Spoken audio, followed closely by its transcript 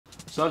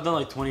So I've done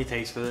like 20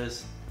 takes for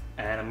this,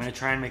 and I'm gonna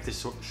try and make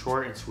this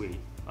short and sweet.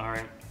 All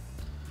right.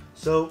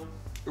 So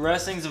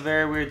wrestling's a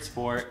very weird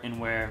sport in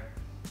where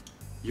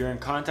you're in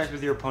contact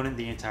with your opponent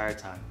the entire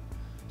time.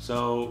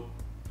 So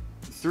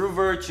through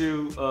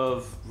virtue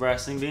of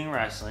wrestling being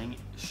wrestling,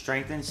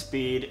 strength and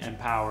speed and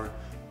power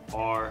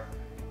are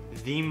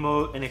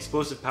and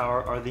explosive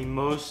power are the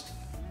most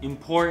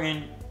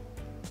important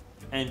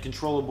and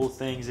controllable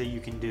things that you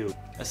can do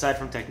aside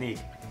from technique.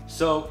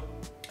 So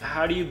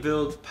how do you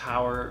build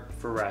power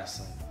for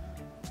wrestling?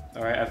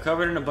 All right, I've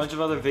covered in a bunch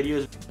of other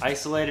videos,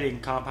 isolated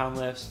and compound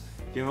lifts.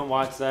 If you haven't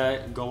watched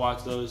that, go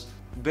watch those.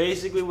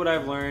 Basically what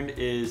I've learned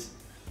is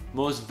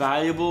most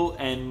valuable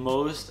and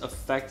most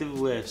effective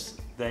lifts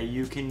that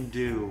you can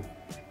do.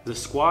 The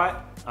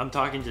squat, I'm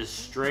talking just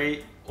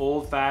straight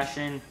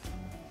old-fashioned,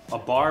 a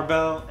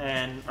barbell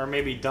or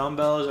maybe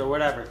dumbbells or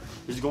whatever,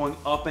 just going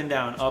up and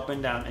down,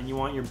 and you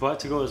want your butt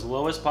to go as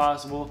low as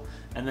possible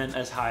and then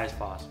as high as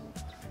possible.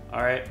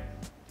 All right,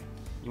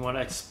 you want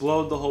to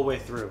explode the whole way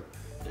through.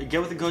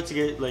 Get with a coach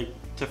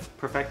to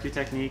perfect your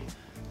technique,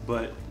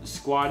 but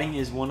squatting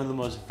is one of the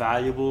most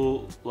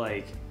valuable.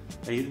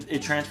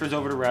 It transfers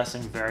over to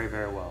wrestling very,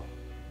 very well.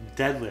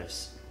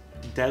 Deadlifts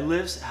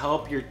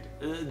help your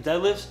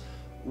deadlifts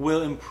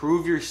will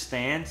improve your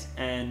stance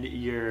and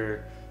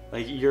your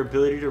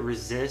ability to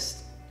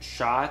resist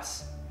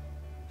shots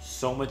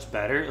so much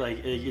better.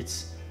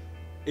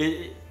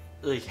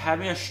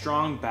 Having a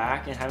strong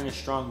back and having a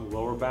strong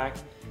lower back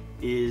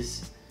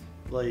is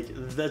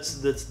that's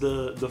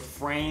the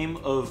frame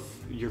of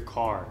your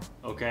car.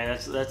 Okay,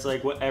 that's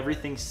like what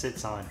everything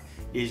sits on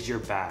is your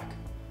back.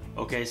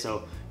 Okay,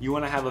 so you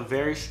want to have a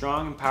very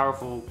strong and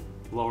powerful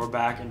lower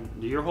back and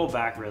your whole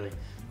back really.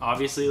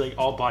 Obviously,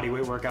 all body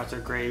weight workouts are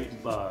great.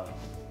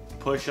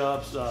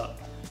 Push-ups,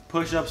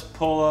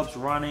 pull-ups,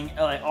 running,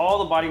 all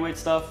the body weight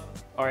stuff.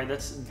 All right,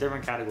 that's a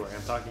different category.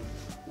 I'm talking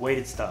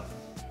weighted stuff.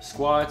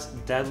 Squats,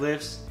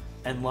 deadlifts,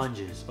 and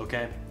lunges,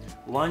 okay?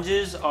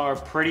 Lunges are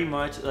pretty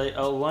much,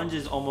 a lunge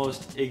is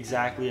almost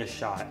exactly a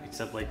shot,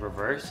 except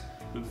reverse.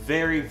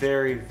 Very,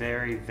 very,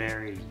 very,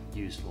 very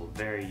useful,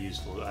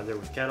 either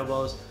with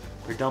kettlebells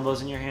or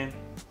dumbbells in your hand.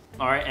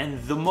 All right,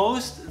 and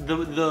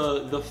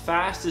the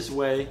fastest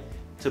way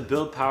to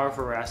build power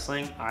for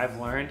wrestling, I've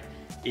learned,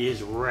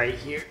 is right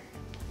here.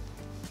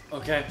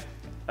 Okay,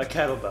 a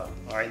kettlebell.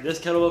 All right, this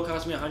kettlebell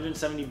cost me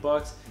 170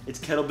 bucks. It's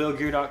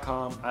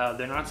kettlebellgear.com.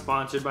 They're not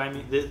sponsored by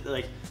me.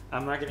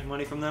 I'm not getting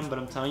money from them, but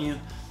I'm telling you,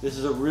 this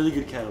is a really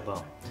good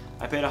kettlebell.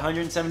 I paid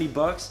 170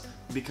 bucks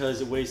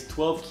because it weighs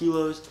 12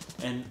 kilos,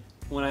 and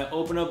when I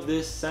open up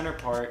this center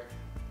part,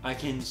 I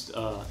can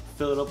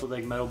fill it up with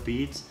metal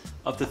beads,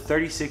 up to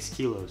 36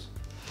 kilos.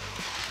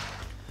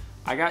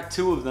 I got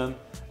 2 of them,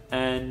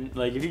 and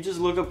if you just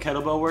look up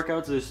kettlebell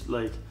workouts,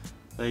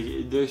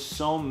 there's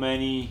so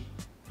many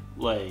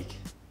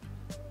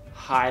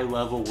high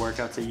level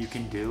workouts that you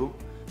can do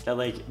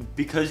that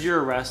because you're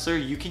a wrestler,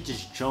 you can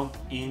just jump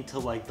into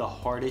the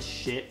hardest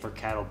shit for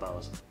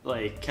kettlebells,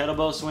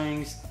 kettlebell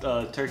swings,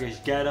 Turkish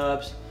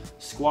get-ups,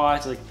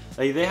 squats.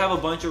 They have a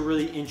bunch of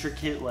really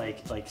intricate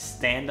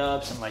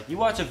stand-ups, and you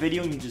watch a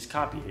video and you just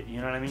copy it,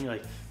 you know what I mean? You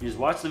just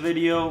watch the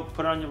video,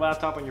 put it on your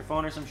laptop, on your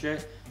phone or some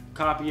shit,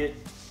 copy it,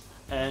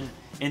 and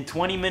in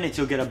 20 minutes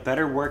you'll get a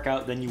better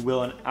workout than you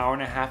will an hour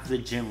and a half of the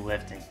gym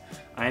lifting.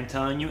 I am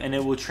telling you, and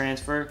it will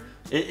transfer.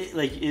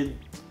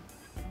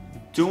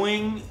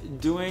 Doing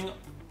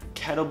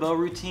kettlebell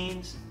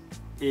routines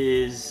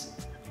is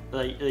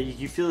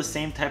you feel the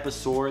same type of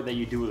sore that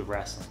you do with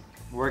wrestling.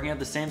 Working at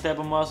the same type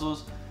of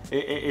muscles,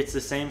 it's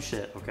the same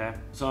shit, okay?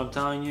 So I'm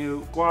telling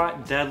you,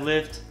 squat,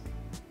 deadlift,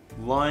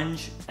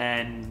 lunge,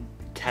 and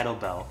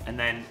kettlebell, and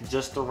then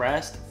just the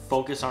rest,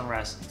 focus on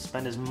wrestling.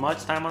 Spend as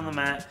much time on the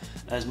mat,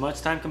 as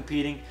much time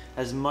competing,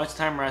 as much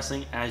time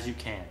wrestling as you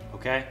can,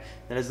 okay?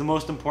 That is the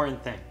most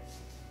important thing.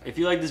 If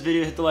you like this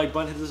video, hit the like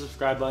button, hit the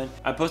subscribe button.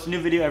 I post a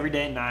new video every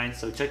day at 9,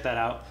 so check that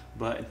out.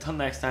 But until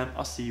next time,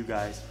 I'll see you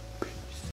guys